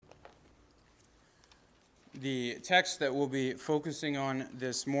The text that we'll be focusing on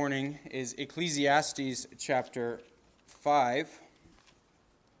this morning is Ecclesiastes chapter 5,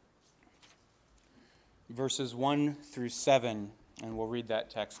 verses 1 through 7, and we'll read that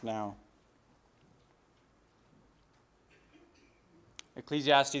text now.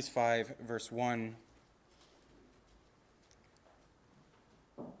 Ecclesiastes 5, verse 1.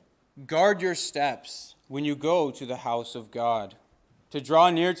 Guard your steps when you go to the house of God. To draw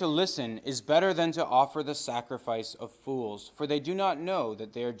near to listen is better than to offer the sacrifice of fools, for they do not know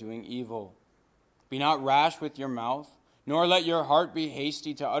that they are doing evil. Be not rash with your mouth, nor let your heart be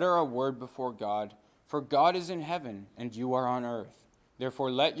hasty to utter a word before God, for God is in heaven, and you are on earth. Therefore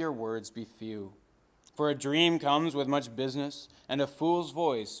let your words be few. For a dream comes with much business, and a fool's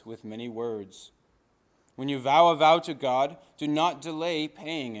voice with many words. When you vow a vow to God, do not delay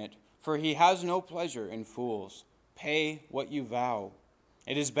paying it, for he has no pleasure in fools. Pay what you vow.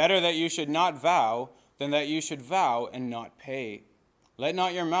 It is better that you should not vow than that you should vow and not pay. Let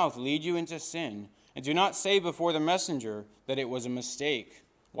not your mouth lead you into sin, and do not say before the messenger that it was a mistake.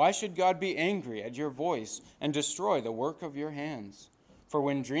 Why should God be angry at your voice and destroy the work of your hands? For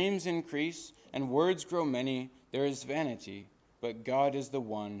when dreams increase and words grow many, there is vanity, but God is the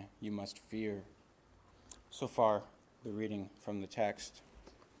one you must fear. So far, the reading from the text.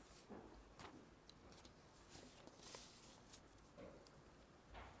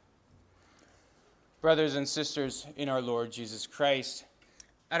 Brothers and sisters in our Lord Jesus Christ,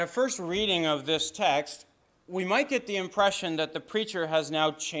 at a first reading of this text, we might get the impression that the preacher has now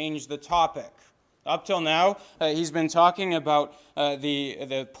changed the topic. Up till now, he's been talking about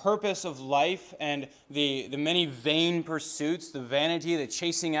the purpose of life and the many vain pursuits, the vanity, the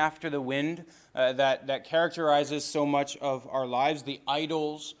chasing after the wind that characterizes so much of our lives, the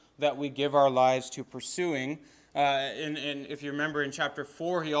idols that we give our lives to pursuing. And if you remember in chapter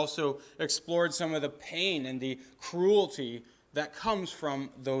 4, he also explored some of the pain and the cruelty that comes from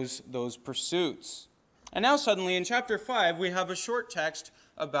those pursuits. And now suddenly in chapter 5, we have a short text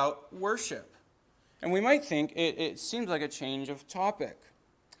about worship. And we might think it seems like a change of topic.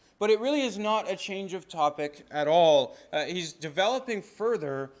 But it really is not a change of topic at all. He's developing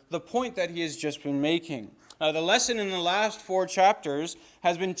further the point that he has just been making. The lesson in the last 4 chapters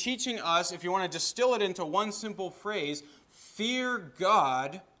has been teaching us, if you want to distill it into one simple phrase, fear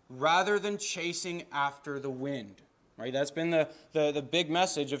God rather than chasing after the wind. Right? That's been the big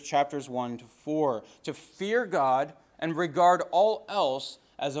message of chapters 1 to 4. To fear God and regard all else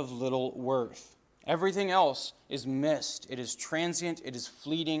as of little worth. Everything else is mist. It is transient. It is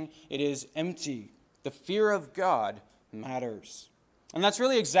fleeting. It is empty. The fear of God matters. And that's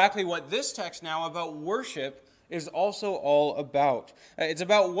really exactly what this text now about worship is also all about. It's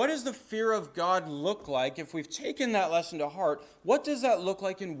about what does the fear of God look like if we've taken that lesson to heart. What does that look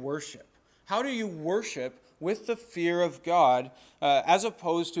like in worship? How do you worship with the fear of God as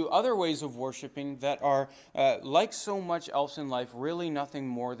opposed to other ways of worshiping that are, like so much else in life, really nothing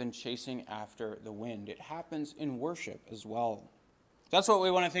more than chasing after the wind? It happens in worship as well. That's what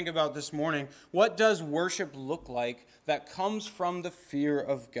we want to think about this morning. What does worship look like that comes from the fear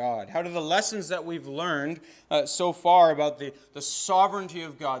of God? How do the lessons that we've learned so far about the sovereignty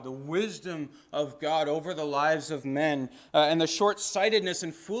of God, the wisdom of God over the lives of men, and the short-sightedness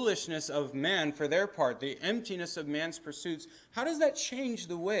and foolishness of man for their part, the emptiness of man's pursuits, how does that change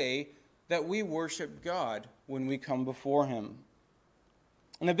the way that we worship God when we come before Him?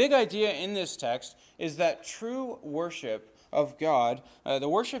 And the big idea in this text is that true worship of God, the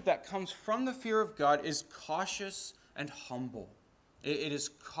worship that comes from the fear of God, is cautious and humble. It is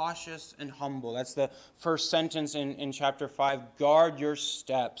cautious and humble. That's the first sentence in chapter 5. Guard your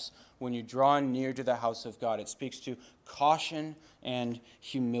steps when you draw near to the house of God. It speaks to caution and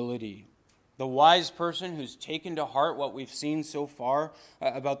humility. The wise person who's taken to heart what we've seen so far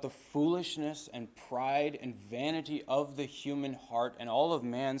about the foolishness and pride and vanity of the human heart and all of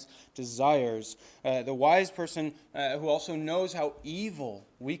man's desires. The wise person who also knows how evil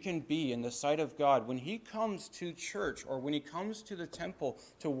we can be in the sight of God. When he comes to church or when he comes to the temple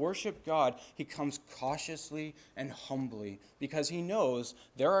to worship God, he comes cautiously and humbly because he knows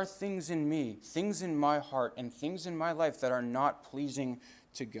there are things in me, things in my heart, and things in my life that are not pleasing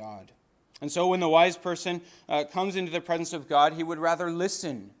to God. And so when the wise person comes into the presence of God, he would rather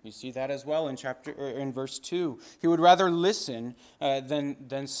listen. You see that as well in verse 2. He would rather listen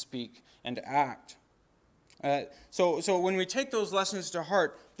than speak and act. So when we take those lessons to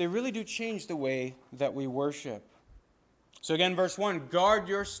heart, they really do change the way that we worship. So again, verse 1, guard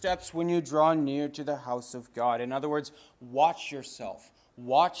your steps when you draw near to the house of God. In other words, watch yourself.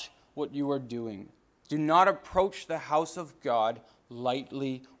 Watch what you are doing. Do not approach the house of God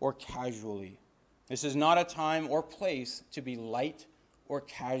lightly or casually. This is not a time or place to be light or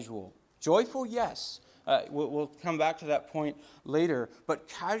casual. Joyful, yes. We'll come back to that point later. But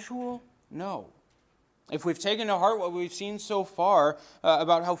casual, no. If we've taken to heart what we've seen so far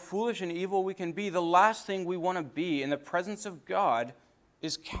about how foolish and evil we can be, the last thing we want to be in the presence of God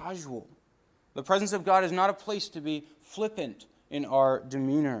is casual. The presence of God is not a place to be flippant in our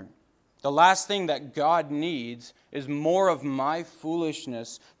demeanor. The last thing that God needs is more of my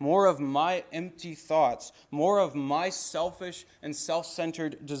foolishness, more of my empty thoughts, more of my selfish and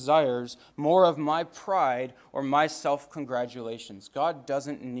self-centered desires, more of my pride or my self-congratulations. God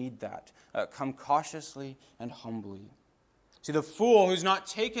doesn't need that. Come cautiously and humbly. See, the fool who's not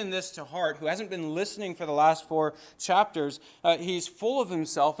taken this to heart, who hasn't been listening for the last 4 chapters, he's full of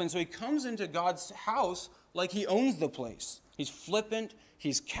himself, and so he comes into God's house like he owns the place. He's flippant,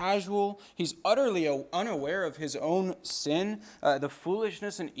 he's casual, he's utterly unaware of his own sin, the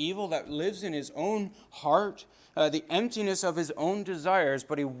foolishness and evil that lives in his own heart, the emptiness of his own desires,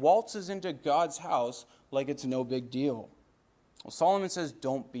 but he waltzes into God's house like it's no big deal. Well, Solomon says,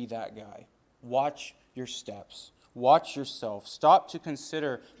 don't be that guy. Watch your steps. Watch yourself. Stop to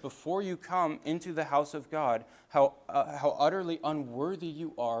consider before you come into the house of God how utterly unworthy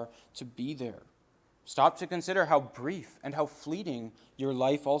you are to be there. Stop to consider how brief and how fleeting your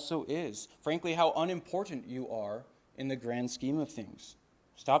life also is. Frankly, how unimportant you are in the grand scheme of things.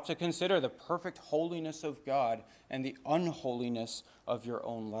 Stop to consider the perfect holiness of God and the unholiness of your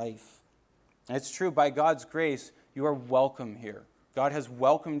own life. And it's true, by God's grace, you are welcome here. God has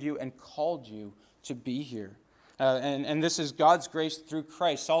welcomed you and called you to be here. And this is God's grace through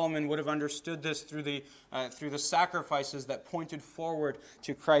Christ. Solomon would have understood this through the sacrifices that pointed forward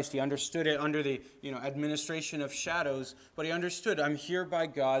to Christ. He understood it under the administration of shadows, but he understood, I'm here by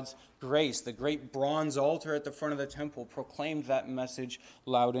God's grace. The great bronze altar at the front of the temple proclaimed that message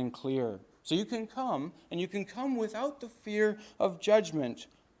loud and clear. So you can come, and you can come without the fear of judgment,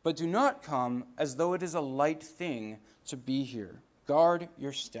 but do not come as though it is a light thing to be here. Guard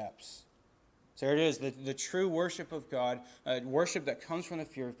your steps. So there it is, the true worship of God, worship that comes from the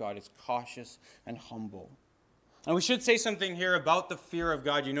fear of God, is cautious and humble. And we should say something here about the fear of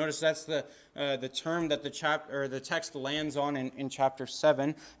God. You notice that's the term that the text lands on in chapter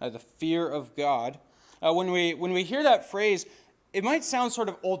 7, the fear of God. When we hear that phrase, it might sound sort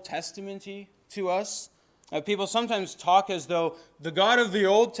of Old Testament-y to us. People sometimes talk as though the God of the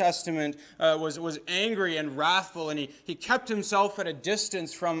Old Testament was angry and wrathful, and he kept himself at a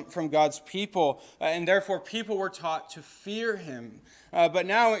distance from God's people, and therefore people were taught to fear him. But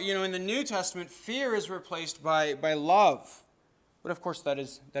now, in the New Testament, fear is replaced by love. But of course, that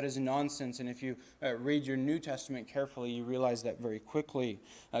is nonsense, and if you read your New Testament carefully, you realize that very quickly.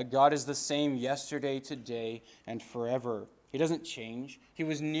 God is the same yesterday, today, and forever. He doesn't change. He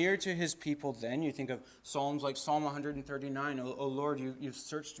was near to his people then. You think of Psalms like Psalm 139. O Lord, you've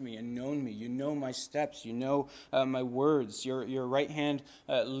searched me and known me. You know my steps. You know my words. Your right hand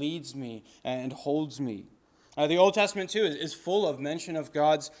leads me and holds me. The Old Testament, too, is full of mention of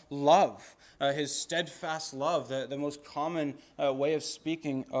God's love, his steadfast love, the most common way of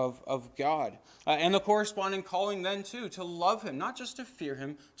speaking of God. And the corresponding calling then, too, to love him, not just to fear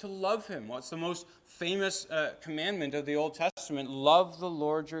him, to love him. What's the most famous commandment of the Old Testament? Love the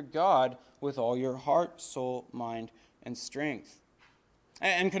Lord your God with all your heart, soul, mind, and strength.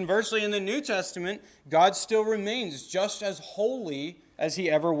 And conversely, in the New Testament, God still remains just as holy as he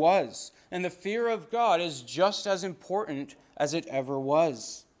ever was. And the fear of God is just as important as it ever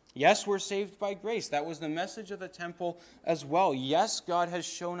was. Yes, we're saved by grace. That was the message of the temple as well. Yes, God has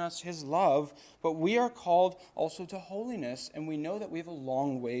shown us his love, but we are called also to holiness, and we know that we have a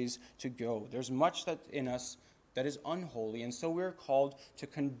long ways to go. There's much that in us that is unholy, and so we're called to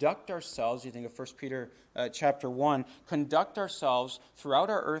conduct ourselves, you think of 1 Peter chapter 1, conduct ourselves throughout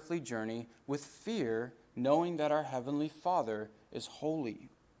our earthly journey with fear, knowing that our heavenly Father is holy.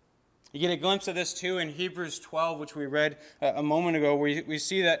 You get a glimpse of this too in Hebrews 12, which we read a moment ago, where we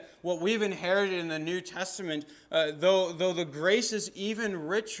see that what we've inherited in the New Testament, though the grace is even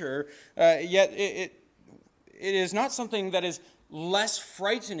richer, yet it is not something that is less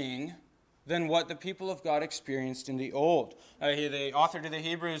frightening than what the people of God experienced in the Old. The author to the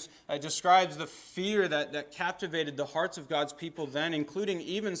Hebrews describes the fear that captivated the hearts of God's people then, including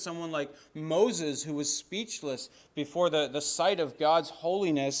even someone like Moses, who was speechless before the sight of God's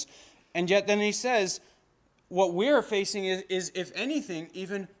holiness. And yet then he says, what we're facing is, if anything,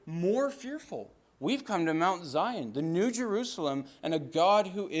 even more fearful. We've come to Mount Zion, the New Jerusalem, and a God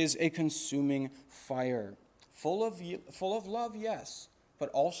who is a consuming fire. Full of love, yes, but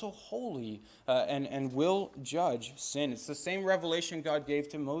also holy, and will judge sin. It's the same revelation God gave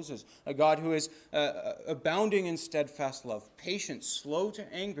to Moses, a God who is abounding in steadfast love, patient, slow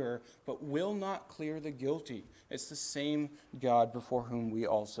to anger, but will not clear the guilty. It's the same God before whom we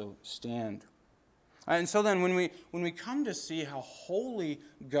also stand. And so then when we come to see how holy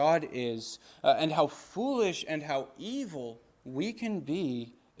God is, and how foolish and how evil we can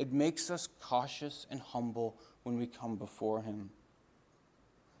be, it makes us cautious and humble when we come before him.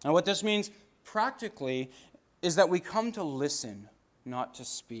 And what this means practically is that we come to listen, not to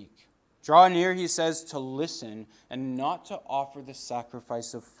speak. Draw near, he says, to listen and not to offer the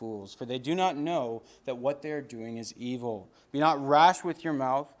sacrifice of fools, for they do not know that what they are doing is evil. Be not rash with your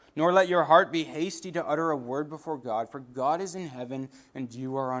mouth, nor let your heart be hasty to utter a word before God, for God is in heaven and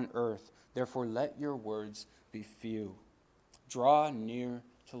you are on earth. Therefore let your words be few. Draw near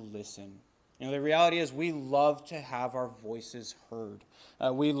to listen. The reality is we love to have our voices heard.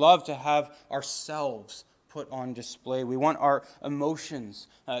 We love to have ourselves put on display. We want our emotions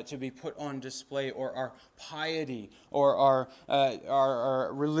to be put on display, or our piety, or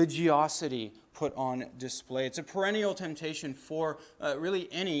our religiosity put on display. It's a perennial temptation for really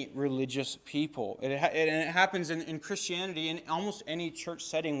any religious people. And it happens in Christianity in almost any church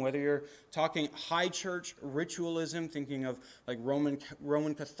setting, whether you're talking high church ritualism, thinking of like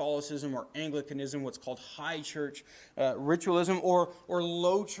Roman Catholicism or Anglicanism, what's called high church ritualism, or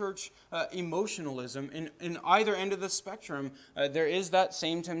low church emotionalism. In either end of the spectrum, there is that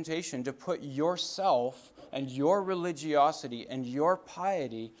same temptation to put yourself and your religiosity and your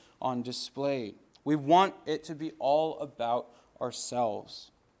piety on display. We want it to be all about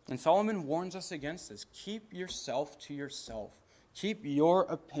ourselves. And Solomon warns us against this. Keep yourself to yourself. Keep your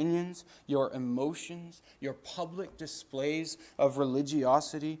opinions, your emotions, your public displays of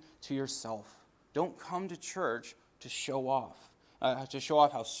religiosity to yourself. Don't come to church to show off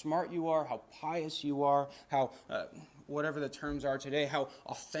how smart you are, how pious you are, how whatever the terms are today, how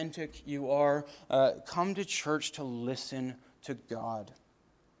authentic you are. Come to church to listen to God.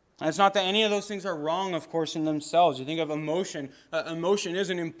 And it's not that any of those things are wrong, of course, in themselves. You think of emotion. Emotion is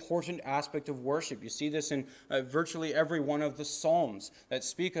an important aspect of worship. You see this in virtually every one of the Psalms that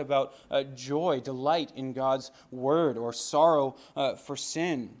speak about joy, delight in God's word, or sorrow for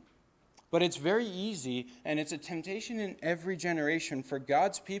sin. But it's very easy, and it's a temptation in every generation for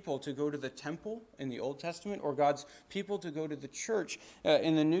God's people to go to the temple in the Old Testament, or God's people to go to the church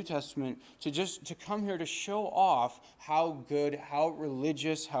in the New Testament, to come here to show off how good, how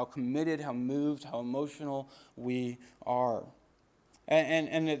religious, how committed, how moved, how emotional we are.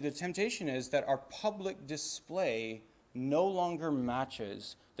 And the temptation is that our public display no longer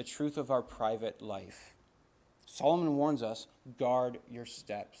matches the truth of our private life. Solomon warns us, guard your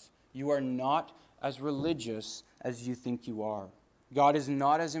steps. You are not as religious as you think you are. God is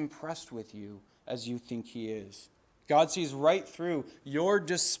not as impressed with you as you think he is. God sees right through your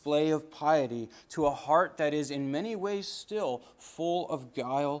display of piety to a heart that is in many ways still full of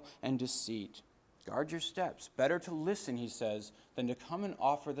guile and deceit. Guard your steps. Better to listen, he says, than to come and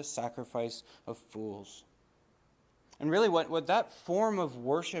offer the sacrifice of fools. And really what that form of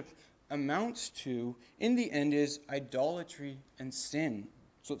worship amounts to in the end is idolatry and sin.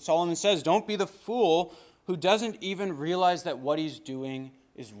 So Solomon says, don't be the fool who doesn't even realize that what he's doing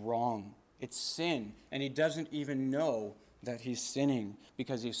is wrong. It's sin, and he doesn't even know that he's sinning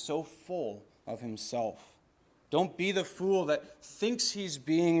because he's so full of himself. Don't be the fool that thinks he's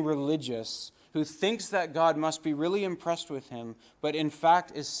being religious, who thinks that God must be really impressed with him, but in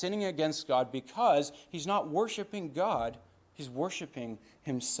fact is sinning against God because he's not worshiping God, he's worshiping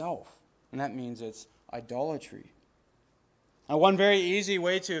himself. And that means it's idolatry. Now, one very easy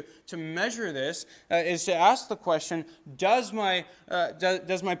way to measure this is to ask the question, does my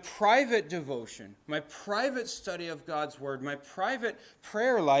private devotion, my private study of God's Word, my private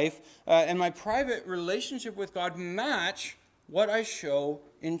prayer life, and my private relationship with God match what I show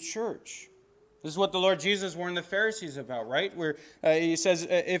in church? This is what the Lord Jesus warned the Pharisees about, right? Where he says,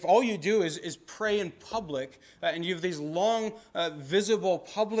 if all you do is pray in public, and you have these long, visible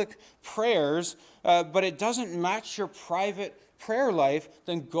public prayers, but it doesn't match your private prayer life,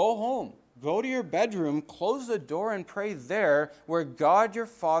 then go home. Go to your bedroom, close the door, and pray there where God your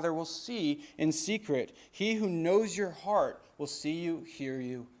Father will see in secret. He who knows your heart will see you, hear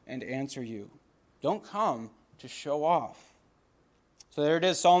you, and answer you. Don't come to show off. So there it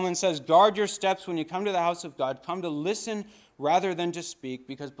is. Solomon says, guard your steps when you come to the house of God. Come to listen rather than to speak,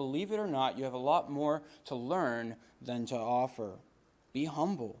 because believe it or not, you have a lot more to learn than to offer. Be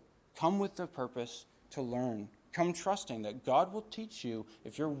humble. Come with the purpose to learn. Come trusting that God will teach you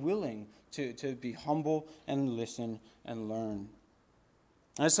if you're willing to be humble and listen and learn.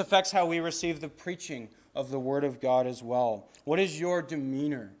 And this affects how we receive the preaching of the Word of God as well. What is your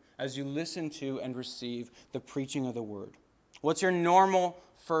demeanor as you listen to and receive the preaching of the Word? What's your normal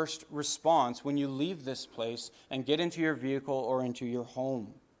first response when you leave this place and get into your vehicle or into your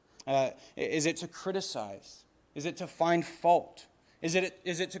home? Is it to criticize? Is it to find fault? Is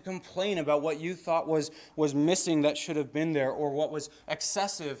it to complain about what you thought was missing that should have been there, or what was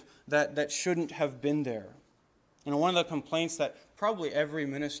excessive that shouldn't have been there? You know, one of the complaints that probably every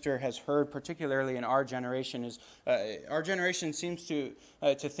minister has heard, particularly in our generation, is our generation seems to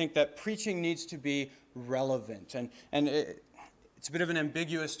think that preaching needs to be relevant, and it's a bit of an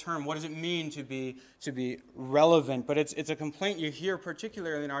ambiguous term. What does it mean to be relevant? But it's a complaint you hear,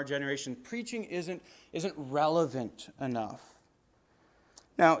 particularly in our generation. Preaching isn't relevant enough.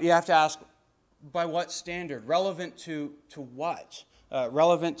 Now, you have to ask, by what standard? Relevant to what?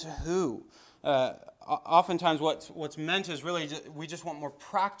 Relevant to who? Oftentimes what's meant is really we just want more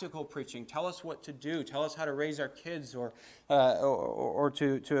practical preaching. Tell us what to do. Tell us how to raise our kids, or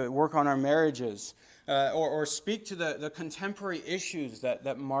to work on our marriages, or speak to the contemporary issues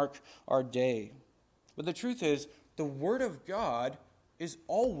that mark our day. But the truth is, the Word of God is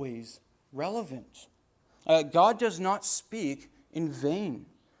always relevant. God does not speak in vain.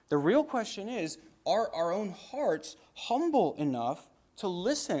 The real question is, are our own hearts humble enough to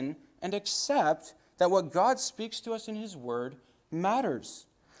listen and accept that what God speaks to us in His Word matters?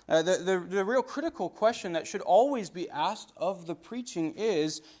 The real critical question that should always be asked of the preaching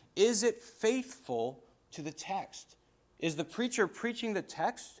is it faithful to the text? Is the preacher preaching the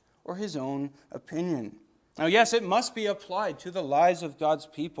text or his own opinion? Now, yes, it must be applied to the lives of God's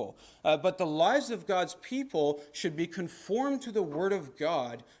people, but the lives of God's people should be conformed to the Word of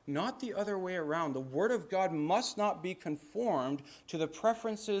God, not the other way around. The Word of God must not be conformed to the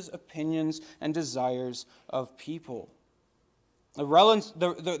preferences, opinions, and desires of people. The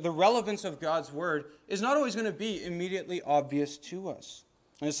relevance of God's Word is not always going to be immediately obvious to us.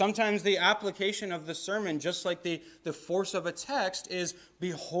 And sometimes the application of the sermon, just like the force of a text, is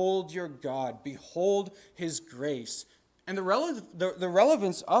behold your God, behold His grace. And the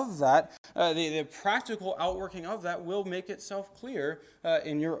relevance of that, the practical outworking of that, will make itself clear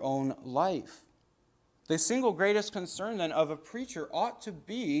in your own life. The single greatest concern then of a preacher ought to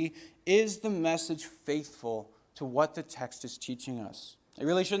be, is the message faithful to what the text is teaching us? It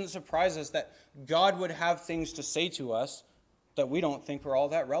really shouldn't surprise us that God would have things to say to us that we don't think are all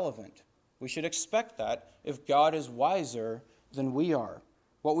that relevant. We should expect that if God is wiser than we are.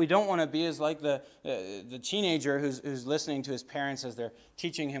 What we don't want to be is like the teenager who's listening to his parents as they're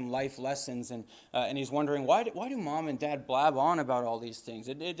teaching him life lessons, and he's wondering, why do mom and dad blab on about all these things?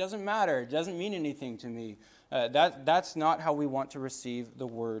 It doesn't matter. It doesn't mean anything to me. That's not how we want to receive the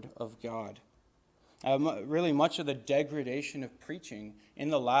Word of God. Really, much of the degradation of preaching in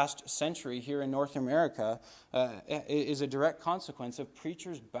the last century here in North America is a direct consequence of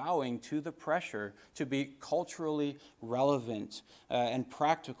preachers bowing to the pressure to be culturally relevant and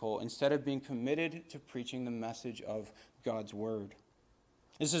practical instead of being committed to preaching the message of God's Word.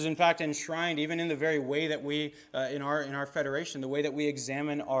 This is, in fact, enshrined even in the very way that we, in our federation, the way that we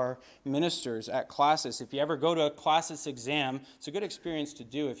examine our ministers at Classis. If you ever go to a Classis exam, it's a good experience to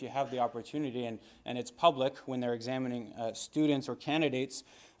do if you have the opportunity, and it's public when they're examining students or candidates.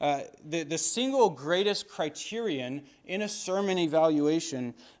 The single greatest criterion in a sermon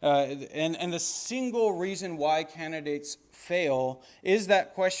evaluation, and the single reason why candidates fail, is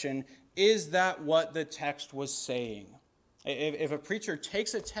that question, is that what the text was saying? If a preacher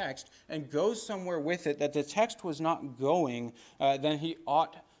takes a text and goes somewhere with it that the text was not going, then he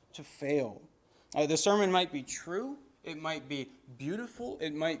ought to fail. The sermon might be true, it might be beautiful,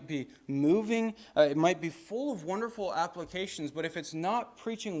 it might be moving, it might be full of wonderful applications, but if it's not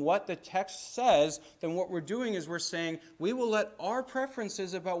preaching what the text says, then what we're doing is we're saying we will let our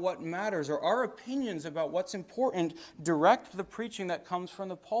preferences about what matters, or our opinions about what's important, direct the preaching that comes from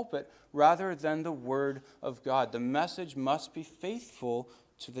the pulpit rather than the Word of God. The message must be faithful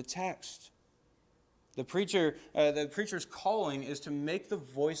to the text. The preacher's calling is to make the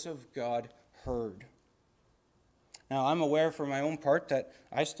voice of God heard. Now, I'm aware for my own part that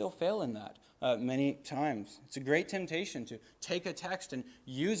I still fail in that many times. It's a great temptation to take a text and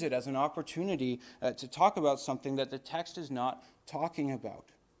use it as an opportunity to talk about something that the text is not talking about.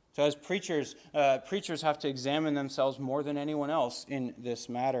 So as preachers have to examine themselves more than anyone else in this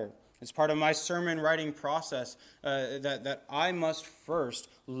matter. It's part of my sermon writing process that I must first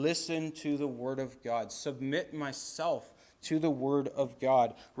listen to the Word of God, submit myself to the Word of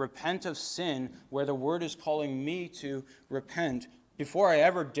God, repent of sin where the Word is calling me to repent before I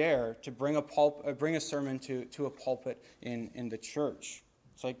ever dare to bring a sermon to a pulpit in the church.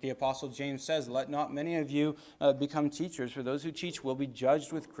 It's like the Apostle James says, let not many of you become teachers, for those who teach will be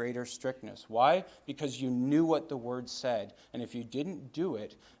judged with greater strictness. Why? Because you knew what the word said, and if you didn't do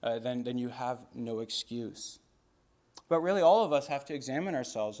it, then you have no excuse. But really, all of us have to examine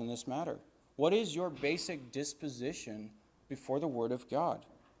ourselves in this matter. What is your basic disposition before the Word of God?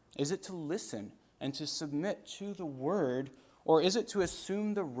 Is it to listen and to submit to the Word, or is it to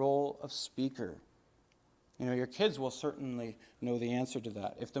assume the role of speaker? You know, your kids will certainly know the answer to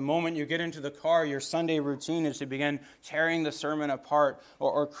that. If the moment you get into the car, your Sunday routine is to begin tearing the sermon apart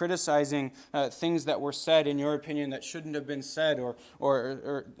or criticizing things that were said, in your opinion, that shouldn't have been said,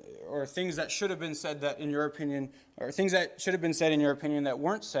 or things that should have been said that, in your opinion, or things that should have been said in your opinion that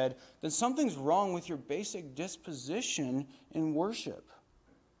weren't said, then something's wrong with your basic disposition in worship.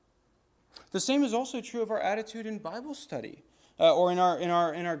 The same is also true of our attitude in Bible study or in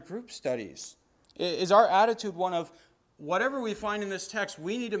our group studies. Is our attitude one of, whatever we find in this text,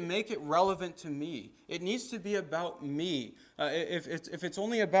 we need to make it relevant to me. It needs to be about me. If it's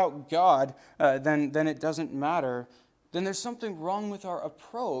only about God, then it doesn't matter. Then there's something wrong with our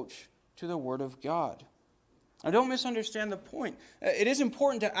approach to the Word of God. Now, don't misunderstand the point. It is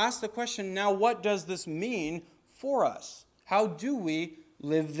important to ask the question, now what does this mean for us? How do we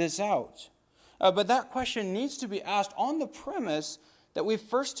live this out? But that question needs to be asked on the premise that we've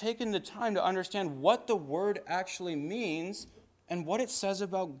first taken the time to understand what the Word actually means and what it says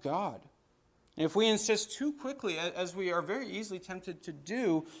about God. And if we insist too quickly, as we are very easily tempted to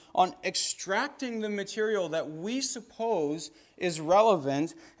do, on extracting the material that we suppose is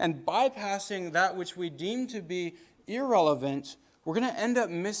relevant and bypassing that which we deem to be irrelevant, we're going to end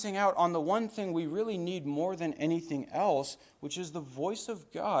up missing out on the one thing we really need more than anything else, which is the voice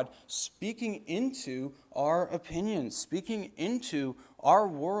of God speaking into our opinions, speaking into our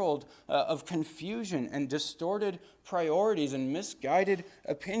world of confusion and distorted priorities and misguided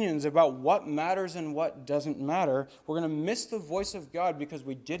opinions about what matters and what doesn't matter. We're going to miss the voice of God because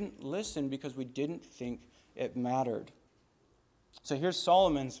we didn't listen, because we didn't think it mattered. So here's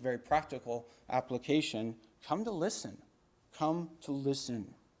Solomon's very practical application. Come to listen. Come to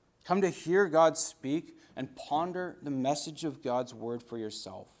listen. Come to hear God speak and ponder the message of God's word for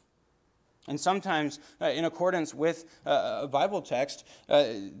yourself. And sometimes, in accordance with a Bible text,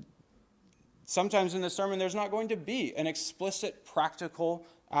 sometimes in the sermon there's not going to be an explicit practical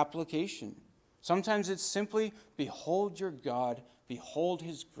application. Sometimes it's simply, behold your God, behold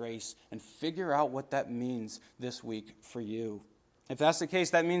his grace, and figure out what that means this week for you. If that's the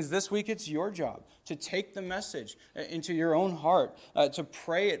case, that means this week it's your job to take the message into your own heart, to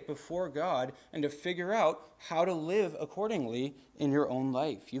pray it before God, and to figure out how to live accordingly in your own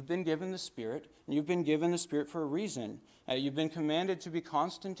life. You've been given the Spirit, and you've been given the Spirit for a reason. You've been commanded to be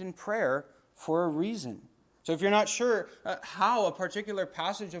constant in prayer for a reason. So if you're not sure how a particular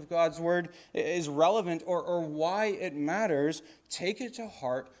passage of God's Word is relevant or why it matters, take it to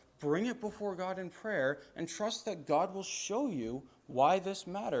heart, bring it before God in prayer, and trust that God will show you why this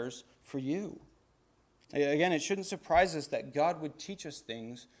matters for you. Again, it shouldn't surprise us that God would teach us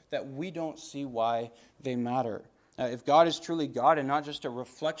things that we don't see why they matter. If God is truly God and not just a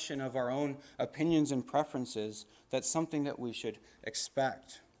reflection of our own opinions and preferences, that's something that we should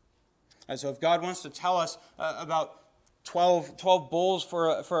expect. And so if God wants to tell us about 12 bulls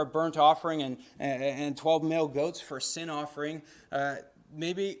for a burnt offering and 12 male goats for a sin offering,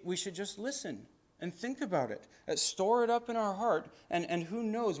 maybe we should just listen and think about it. Store it up in our heart, and who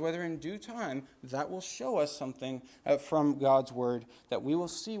knows whether in due time that will show us something from God's Word that we will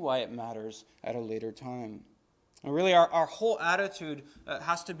see why it matters at a later time. And really, our whole attitude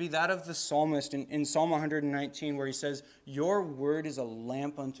has to be that of the psalmist in Psalm 119, where he says, "Your word is a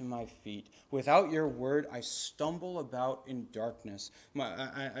lamp unto my feet. Without your word, I stumble about in darkness.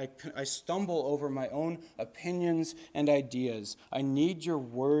 I stumble over my own opinions and ideas. I need your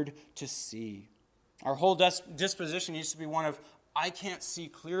word to see." Our whole disposition needs to be one of, I can't see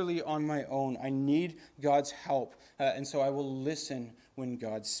clearly on my own. I need God's help, and so I will listen when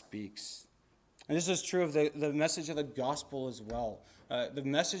God speaks. And this is true of the message of the gospel as well. The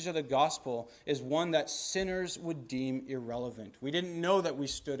message of the gospel is one that sinners would deem irrelevant. We didn't know that we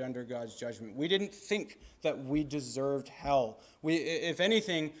stood under God's judgment. We didn't think that we deserved hell. If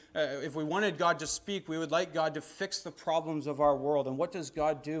anything, if we wanted God to speak, we would like God to fix the problems of our world. And what does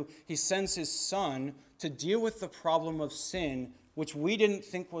God do? He sends his Son to deal with the problem of sin, which we didn't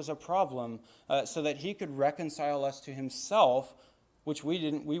think was a problem, so that he could reconcile us to himself, which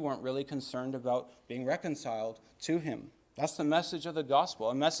we weren't really concerned about being reconciled to him. That's the message of the gospel,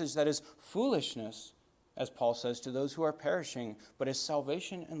 a message that is foolishness, as Paul says, to those who are perishing, but is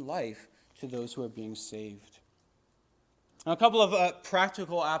salvation and life to those who are being saved. Now, a couple of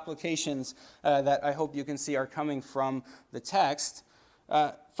practical applications that I hope you can see are coming from the text.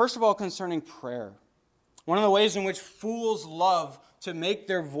 First of all, concerning prayer. One of the ways in which fools love to make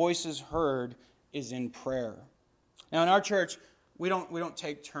their voices heard is in prayer. Now, in our church, we don't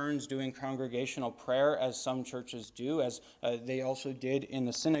take turns doing congregational prayer as some churches do, as they also did in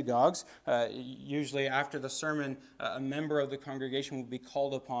the synagogues. Usually after the sermon, a member of the congregation will be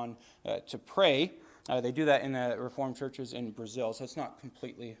called upon to pray. They do that in the Reformed churches in Brazil, so it's not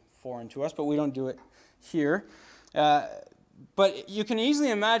completely foreign to us, but we don't do it here. But you can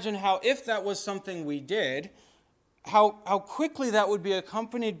easily imagine how, if that was something we did, how quickly that would be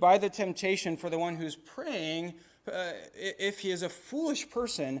accompanied by the temptation for the one who's praying, if he is a foolish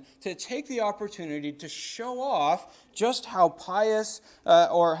person, to take the opportunity to show off just how pious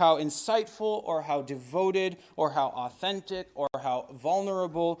or how insightful or how devoted or how authentic or how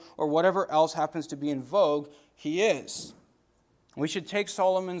vulnerable or whatever else happens to be in vogue he is. We should take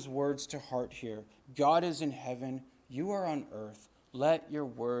Solomon's words to heart here. God is in heaven, you are on earth. Let your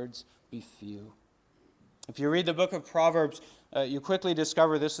words be few. If you read the book of Proverbs, you quickly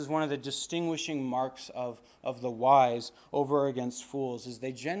discover this is one of the distinguishing marks of the wise over against fools, is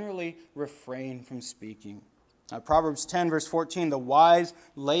they generally refrain from speaking. Proverbs 10, verse 14, the wise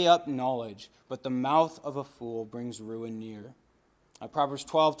lay up knowledge, but the mouth of a fool brings ruin near. Proverbs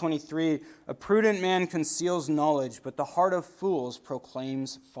 12:23, a prudent man conceals knowledge, but the heart of fools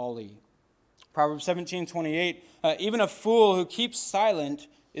proclaims folly. Proverbs 17:28, even a fool who keeps silent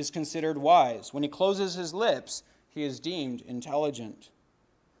is considered wise. When he closes his lips, he is deemed intelligent.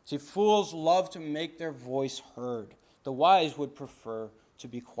 See, fools love to make their voice heard. The wise would prefer to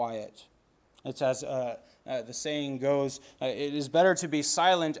be quiet. It's as the saying goes, it is better to be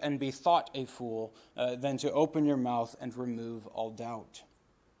silent and be thought a fool than to open your mouth and remove all doubt.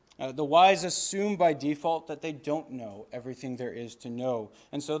 The wise assume by default that they don't know everything there is to know,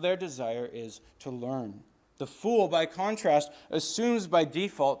 and so their desire is to learn. The fool, by contrast, assumes by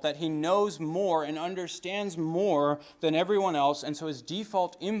default that he knows more and understands more than everyone else, and so his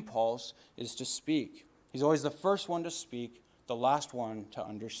default impulse is to speak. He's always the first one to speak, the last one to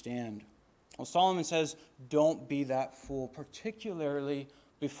understand. Well, Solomon says, don't be that fool, particularly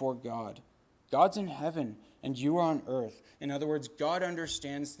before God. God's in heaven, and you are on earth. In other words, God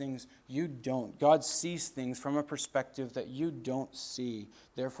understands things you don't. God sees things from a perspective that you don't see.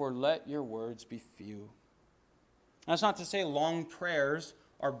 Therefore, let your words be few. That's not to say long prayers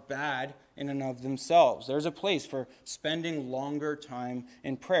are bad in and of themselves. There's a place for spending longer time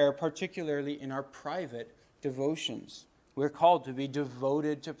in prayer, particularly in our private devotions. We're called to be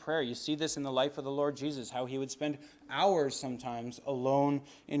devoted to prayer. You see this in the life of the Lord Jesus, how he would spend hours sometimes alone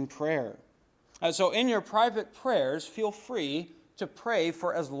in prayer. So in your private prayers, feel free to pray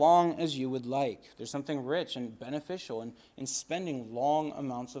for as long as you would like. There's something rich and beneficial in spending long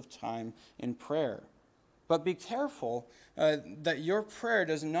amounts of time in prayer. But be careful that your prayer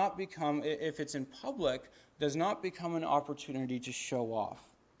does not become, if it's in public, does not become an opportunity to show off.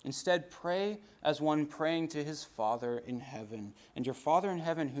 Instead, pray as one praying to his Father in heaven. And your Father in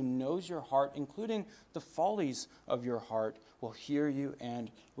heaven, who knows your heart, including the follies of your heart, will hear you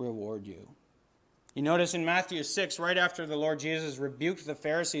and reward you. You notice in Matthew 6, right after the Lord Jesus rebuked the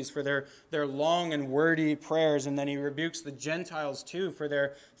Pharisees for their long and wordy prayers, and then he rebukes the Gentiles too for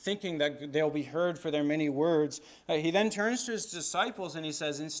their thinking that they'll be heard for their many words, he then turns to his disciples and he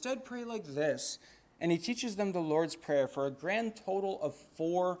says, instead pray like this. And he teaches them the Lord's Prayer for a grand total of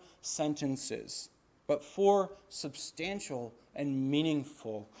 4 sentences, but 4 substantial and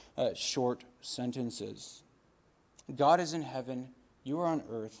meaningful short sentences. God is in heaven, you are on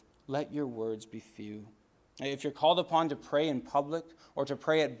earth. Let your words be few. If you're called upon to pray in public or to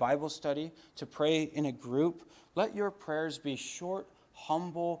pray at Bible study, to pray in a group, let your prayers be short,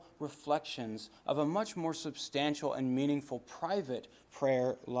 humble reflections of a much more substantial and meaningful private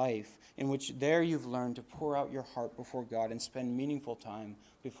prayer life, in which there you've learned to pour out your heart before God and spend meaningful time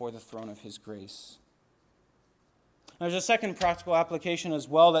before the throne of his grace. There's a second practical application as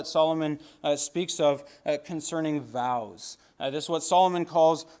well that Solomon speaks of concerning vows. This is what Solomon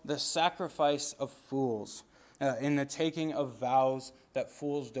calls the sacrifice of fools, in the taking of vows that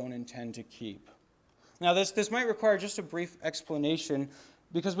fools don't intend to keep. Now, this might require just a brief explanation,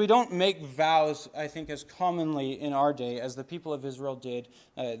 because we don't make vows, I think, as commonly in our day as the people of Israel did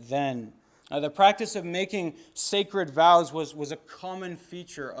then. The practice of making sacred vows was a common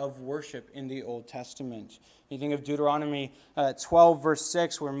feature of worship in the Old Testament. You think of Deuteronomy 12, verse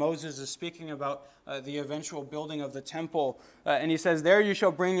 6, where Moses is speaking about the eventual building of the temple. And he says, "There you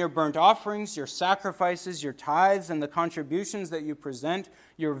shall bring your burnt offerings, your sacrifices, your tithes, and the contributions that you present,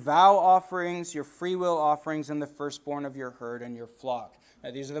 your vow offerings, your freewill offerings, and the firstborn of your herd and your flock."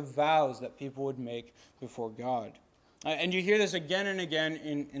 These are the vows that people would make before God. And you hear this again and again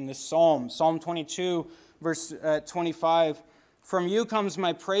in the Psalms. Psalm 22, verse 25, "From you comes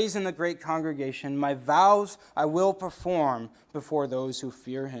my praise in the great congregation. My vows I will perform before those who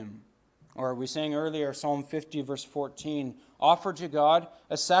fear him." Or we sang earlier, Psalm 50, verse 14, "Offer to God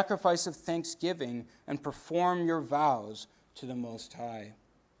a sacrifice of thanksgiving and perform your vows to the Most High."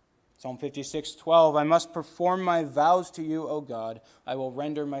 Psalm 56:12, "I must perform my vows to you, O God. I will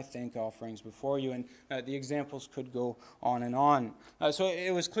render my thank offerings before you." And the examples could go on and on. So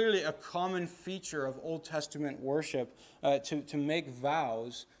it was clearly a common feature of Old Testament worship to make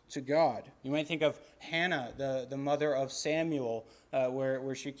vows to God. You might think of Hannah, the mother of Samuel,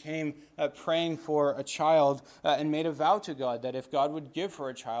 where she came praying for a child and made a vow to God that if God would give her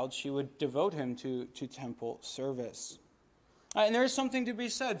a child, she would devote him to temple service. And there is something to be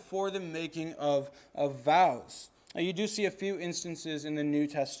said for the making of vows. You do see a few instances in the New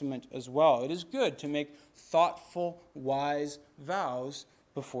Testament as well. It is good to make thoughtful, wise vows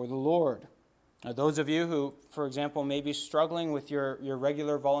before the Lord. Those of you who, for example, may be struggling with your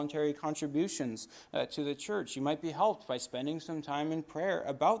regular voluntary contributions to the church, you might be helped by spending some time in prayer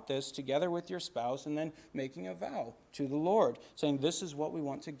about this together with your spouse and then making a vow to the Lord, saying this is what we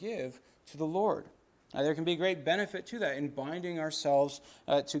want to give to the Lord. There can be great benefit to that in binding ourselves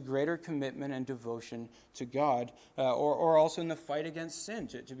to greater commitment and devotion to God, or also in the fight against sin,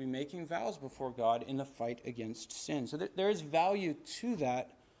 to be making vows before God in the fight against sin. So there is value to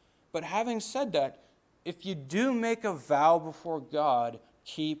that. But having said that, if you do make a vow before God,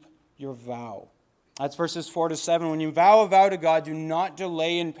 keep your vow. That's verses 4-7. "When you vow a vow to God, do not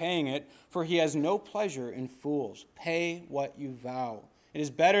delay in paying it, for he has no pleasure in fools. Pay what you vow. It is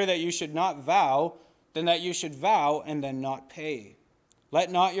better that you should not vow than that you should vow and then not pay. Let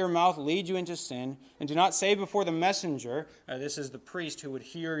not your mouth lead you into sin, and do not say before the messenger," this is the priest who would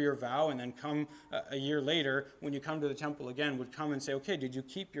hear your vow and then come a year later, when you come to the temple again, would come and say, "Okay, did you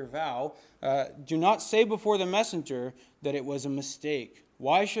keep your vow?" "Do not say before the messenger that it was a mistake.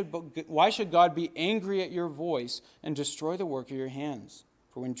 Why should God be angry at your voice and destroy the work of your hands?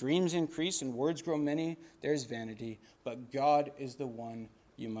 For when dreams increase and words grow many, there is vanity, but God is the one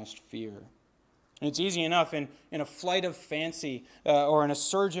you must fear." And it's easy enough in a flight of fancy or in a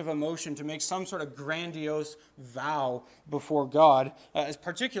surge of emotion to make some sort of grandiose vow before God,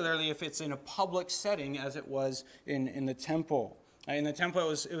 particularly if it's in a public setting as it was in the temple. In the temple,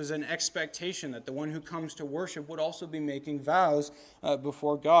 it was an expectation that the one who comes to worship would also be making vows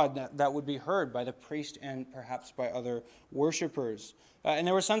before God that would be heard by the priest and perhaps by other worshipers. And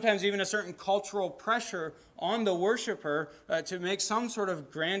there was sometimes even a certain cultural pressure on the worshiper to make some sort of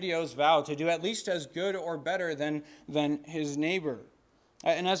grandiose vow, to do at least as good or better than his neighbor.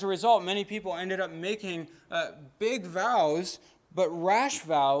 And as a result, many people ended up making big vows, but rash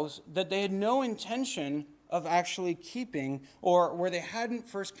vows that they had no intention of actually keeping, or where they hadn't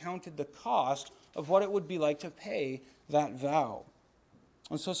first counted the cost of what it would be like to pay that vow.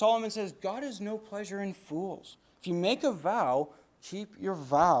 And so Solomon says, God has no pleasure in fools. If you make a vow, keep your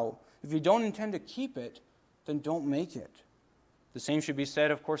vow. If you don't intend to keep it, then don't make it. The same should be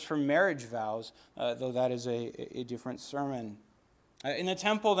said, of course, for marriage vows, though that is a different sermon. In the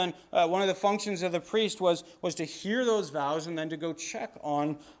temple, then, one of the functions of the priest was to hear those vows and then to go check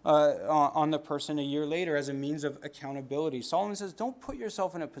on the person a year later as a means of accountability. Solomon says, don't put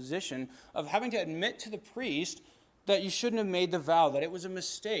yourself in a position of having to admit to the priest that you shouldn't have made the vow, that it was a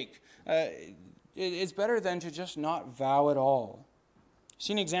mistake. It's better than to just not vow at all.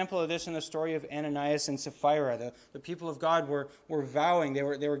 See an example of this in the story of Ananias and Sapphira. The people of God were vowing. They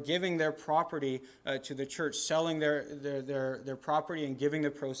were giving their property to the church, selling their property and giving the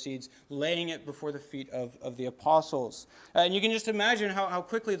proceeds, laying it before the feet of the apostles. And you can just imagine how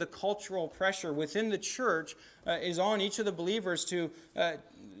quickly the cultural pressure within the church is on each of the believers to,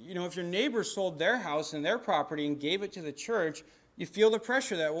 if your neighbor sold their house and their property and gave it to the church, you feel the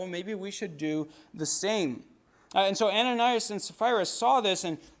pressure that, well, maybe we should do the same. And so Ananias and Sapphira saw this,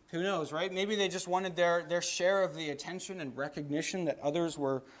 and who knows, right? Maybe they just wanted their share of the attention and recognition that others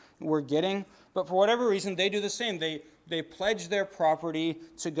were getting. But for whatever reason, they do the same. They pledged their property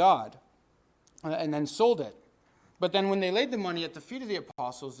to God and then sold it. But then when they laid the money at the feet of the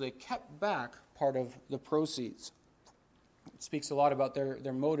apostles, they kept back part of the proceeds. speaks a lot about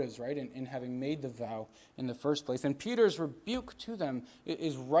their motives, right, in having made the vow in the first place. And Peter's rebuke to them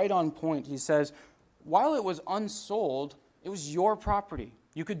is right on point. He says, while it was unsold, it was your property.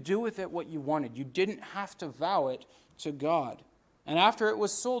 You could do with it what you wanted. You didn't have to vow it to God. And after it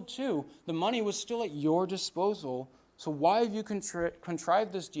was sold too, the money was still at your disposal. So why have you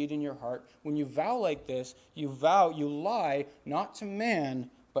contrived this deed in your heart? When you vow like this, you lie not to man,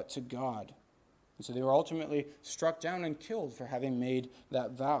 but to God. And so they were ultimately struck down and killed for having made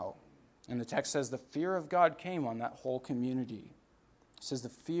that vow. And the text says the fear of God came on that whole community. It says the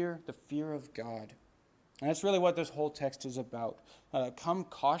fear of God. And that's really what this whole text is about. Come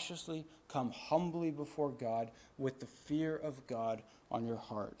cautiously, come humbly before God with the fear of God on your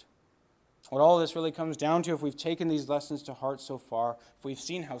heart. What all this really comes down to, if we've taken these lessons to heart so far, if we've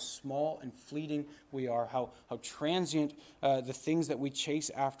seen how small and fleeting we are, how transient the things that we chase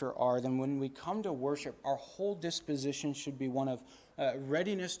after are, then when we come to worship, our whole disposition should be one of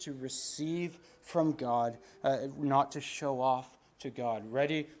readiness to receive from God, not to show off to God,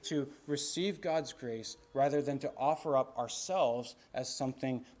 ready to receive God's grace rather than to offer up ourselves as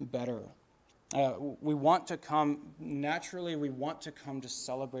something better. We want to come to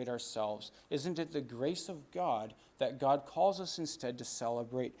celebrate ourselves. Isn't it the grace of God that God calls us instead to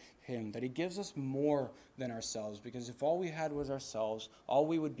celebrate Him, that He gives us more than ourselves? Because if all we had was ourselves, all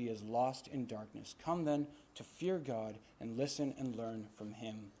we would be is lost in darkness. Come then to fear God and listen and learn from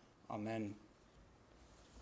Him. Amen.